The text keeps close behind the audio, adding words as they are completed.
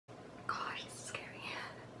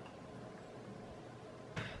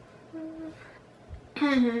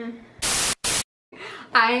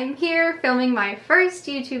I'm here filming my first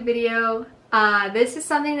YouTube video. This is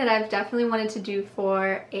something that I've definitely wanted to do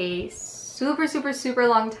for a super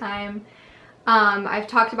long time. I've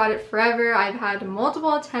talked about it forever. I've had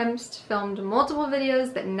multiple attempts, filmed multiple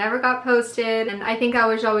videos that never got posted, and I think I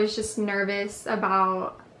was always just nervous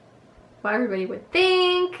about what everybody would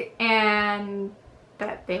think and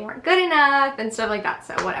that they weren't good enough and stuff like that,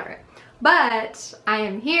 so whatever. But I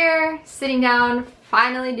am here, sitting down,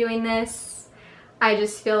 finally doing this. I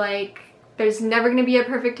just feel like there's never gonna be a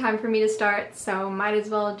perfect time for me to start, so might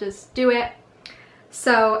as well just do it.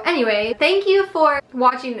 So anyway, thank you for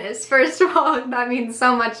watching this. First of all, that means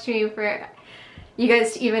so much to me for you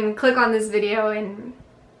guys to even click on this video and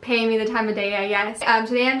pay me the time of day, I guess.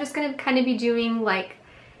 Today I'm just gonna kind of be doing like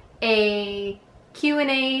a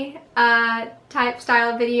Q&A type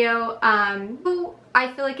style video.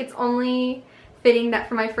 I feel like it's only fitting that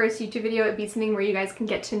for my first YouTube video it be something where you guys can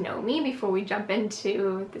get to know me before we jump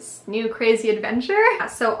into this new crazy adventure.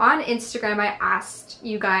 So on Instagram I asked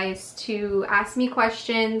you guys to ask me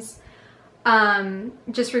questions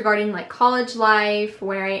just regarding like college life,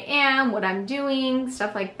 where I am, what I'm doing,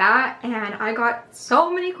 stuff like that, and I got so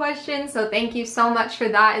many questions, so thank you so much for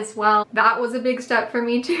that as well. That was a big step for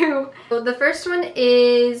me too. So the first one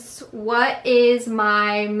is, what is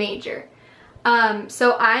my major?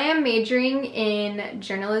 So I am majoring in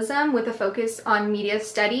journalism with a focus on media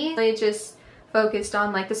studies. I just focused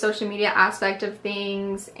on like the social media aspect of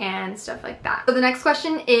things and stuff like that. So the next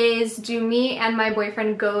question is, do me and my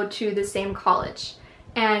boyfriend go to the same college?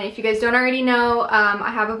 And if you guys don't already know,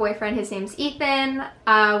 I have a boyfriend. His name's Ethan.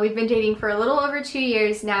 We've been dating for a little over 2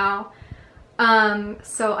 years now.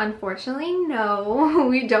 So unfortunately, no,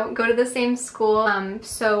 we don't go to the same school.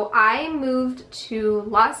 So I moved to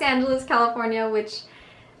Los Angeles, California, which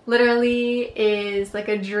literally is like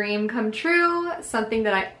a dream come true, something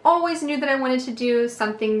that I always knew that I wanted to do,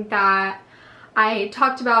 something that I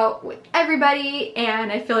talked about with everybody,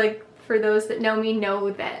 and I feel like for those that know me know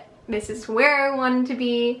that this is where I wanted to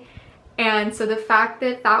be. And so the fact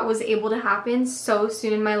that that was able to happen so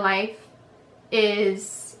soon in my life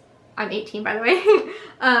is, I'm 18 by the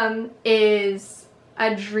way, is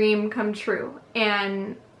a dream come true.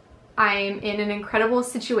 And I'm in an incredible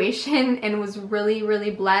situation and was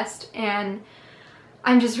really blessed, and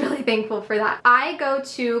I'm just really thankful for that. I go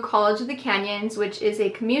to College of the Canyons, which is a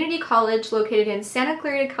community college located in Santa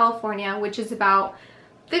Clarita, California, which is about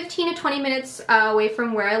 15 to 20 minutes away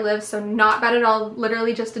from where I live, so not bad at all,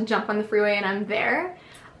 literally just a jump on the freeway and I'm there.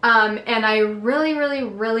 And I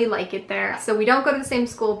really like it there. So we don't go to the same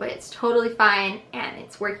school, but it's totally fine and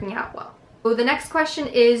it's working out well. So the next question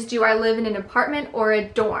is, do I live in an apartment or a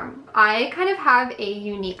dorm? I kind of have a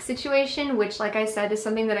unique situation, which like I said is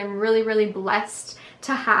something that I'm really blessed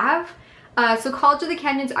to have. So College of the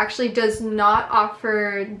Canyons actually does not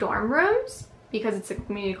offer dorm rooms because it's a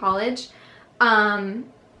community college. And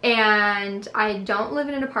I don't live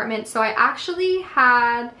in an apartment, so I actually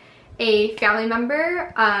had a family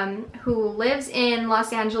member who lives in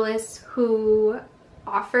Los Angeles who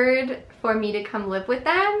offered for me to come live with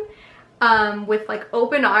them with like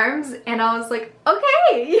open arms, and I was like,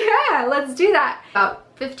 okay, yeah, let's do that. About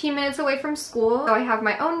 15 minutes away from school, so I have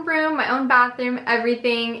my own room, my own bathroom,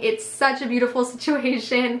 everything. It's such a beautiful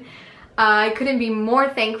situation. I couldn't be more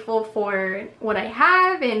thankful for what I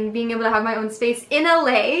have and being able to have my own space in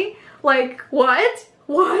LA. Like, what?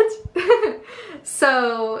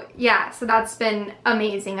 So yeah, so that's been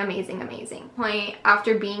amazing. Point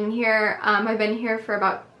after being here, I've been here for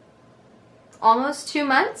about almost 2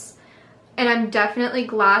 months, and I'm definitely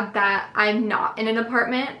glad that I'm not in an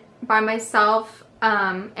apartment by myself,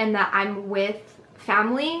 and that I'm with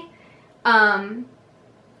family.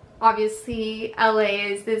 Obviously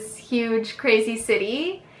LA is this huge crazy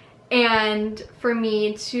city, and for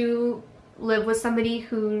me to live with somebody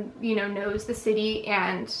who, you know, knows the city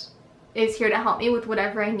and is here to help me with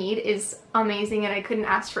whatever I need is amazing, and I couldn't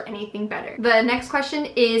ask for anything better. The next question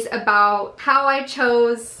is about how I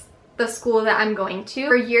chose the school that I'm going to.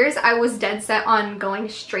 For years I was dead set on going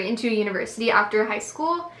straight into university after high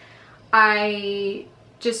school. I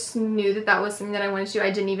just knew that that was something that I wanted to do.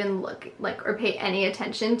 I didn't even look like or pay any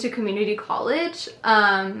attention to community college.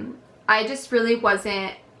 I just really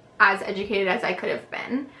wasn't as educated as I could have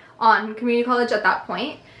been on community college at that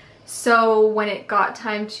point. So when it got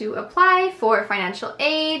time to apply for financial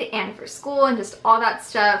aid and for school and just all that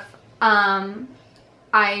stuff,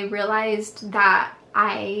 I realized that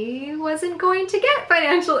I wasn't going to get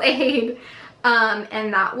financial aid,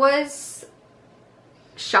 and that was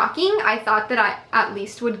shocking. I thought that I at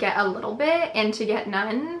least would get a little bit, and to get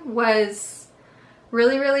none was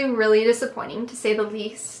really, really, really disappointing to say the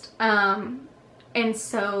least. And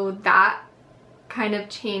so that kind of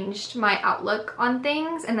changed my outlook on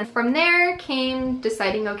things. And then from there came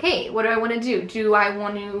deciding, okay, what do I want to do? Do I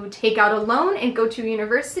want to take out a loan and go to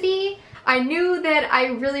university? I knew that I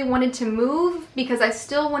really wanted to move because I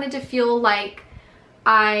still wanted to feel like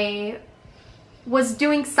I was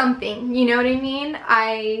doing something, you know what I mean?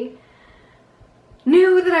 I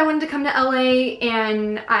knew that I wanted to come to LA,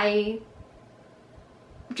 and I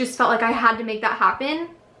just felt like I had to make that happen.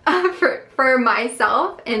 For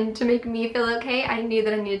myself and to make me feel okay. I knew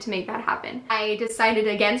that I needed to make that happen. I decided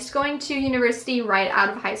against going to university right out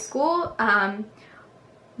of high school,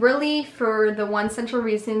 really for the one central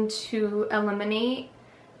reason to eliminate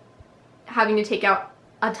having to take out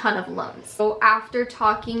a ton of loans. So after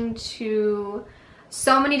talking to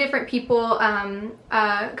so many different people,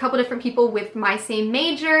 a couple different people with my same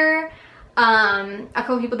major, a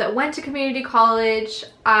couple people that went to community college,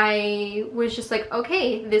 I was just like,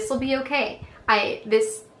 okay, this will be okay.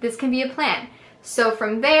 This can be a plan. So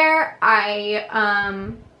from there,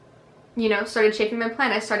 I, you know, started shaping my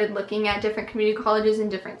plan. I started looking at different community colleges in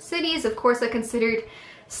different cities. Of course, I considered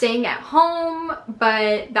staying at home,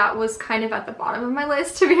 but that was kind of at the bottom of my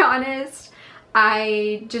list, to be honest.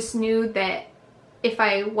 I just knew that if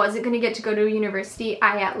I wasn't going to get to go to university,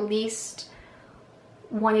 I at least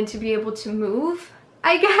wanted to be able to move,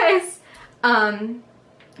 I guess,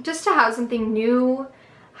 just to have something new,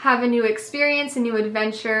 have a new experience, a new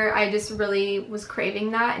adventure. I just really was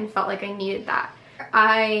craving that and felt like I needed that.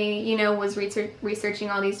 I, you know, was researching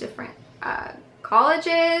all these different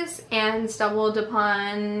colleges and stumbled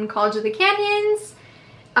upon College of the Canyons.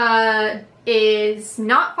 Is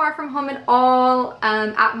not far from home at all,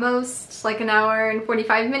 at most like an hour and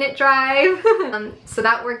 45-minute drive. So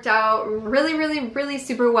that worked out really, really, really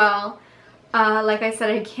super well. Like I said,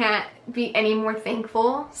 I can't be any more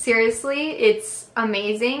thankful. Seriously, it's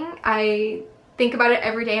amazing. I think about it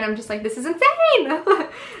every day and I'm just like, this is insane.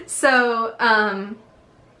 So,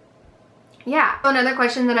 yeah. Another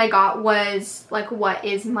question that I got was like, what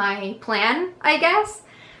is my plan, I guess?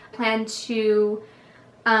 Plan to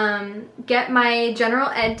get my general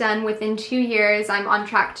ed done within 2 years. I'm on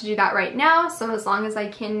track to do that right now, so as long as I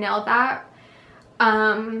can nail that,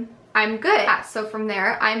 I'm good. Yeah, so from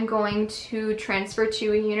there, I'm going to transfer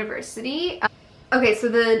to a university. Okay, so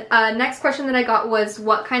the next question that I got was,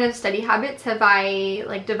 what kind of study habits have I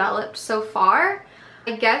like developed so far?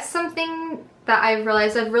 I guess something that I've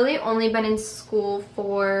realized, I've really only been in school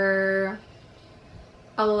for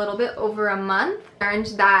a little bit over a month. I learned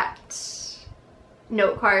that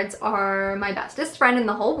note cards are my bestest friend in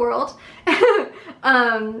the whole world,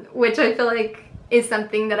 which I feel like is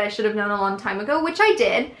something that I should have known a long time ago, which I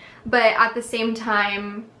did, but at the same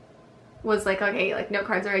time was like, okay, like note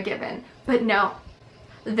cards are a given, but no,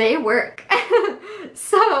 they work.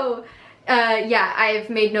 So yeah, I've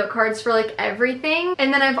made note cards for like everything.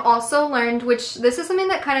 And then I've also learned, which this is something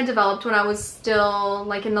that kind of developed when I was still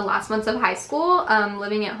like in the last months of high school,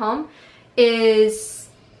 living at home, is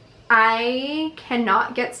I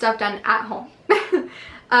cannot get stuff done at home.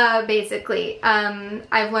 Basically,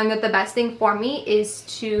 I've learned that the best thing for me is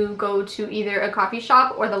to go to either a coffee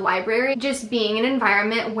shop or the library. Just being in an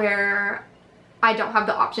environment where I don't have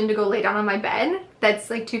the option to go lay down on my bed that's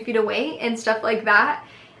like 2 feet away and stuff like that,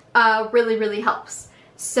 really, really helps.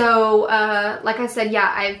 So, like I said,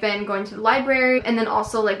 yeah, I've been going to the library, and then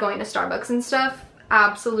also like going to Starbucks and stuff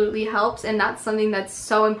absolutely helps, and that's something that's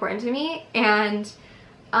so important to me, and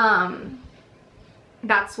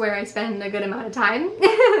that's where I spend a good amount of time.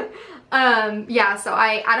 Yeah, so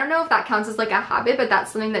I don't know if that counts as like a habit, but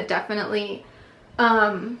that's something that definitely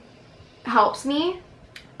helps me.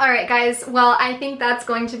 Alright guys, well, I think that's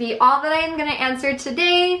going to be all that I'm going to answer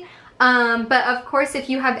today. But of course, if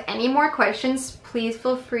you have any more questions, please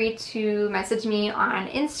feel free to message me on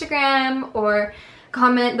Instagram or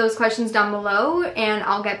comment those questions down below and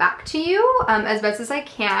I'll get back to you as best as I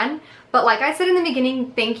can. But like I said in the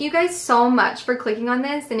beginning, thank you guys so much for clicking on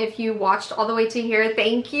this, and if you watched all the way to here,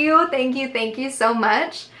 thank you, thank you, thank you so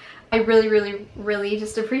much. I really, really, really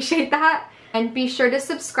just appreciate that. And be sure to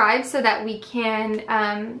subscribe so that we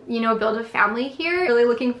can, you know, build a family here. Really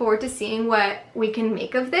looking forward to seeing what we can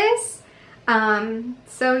make of this.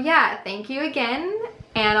 So yeah, thank you again,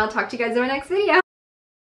 and I'll talk to you guys in my next video.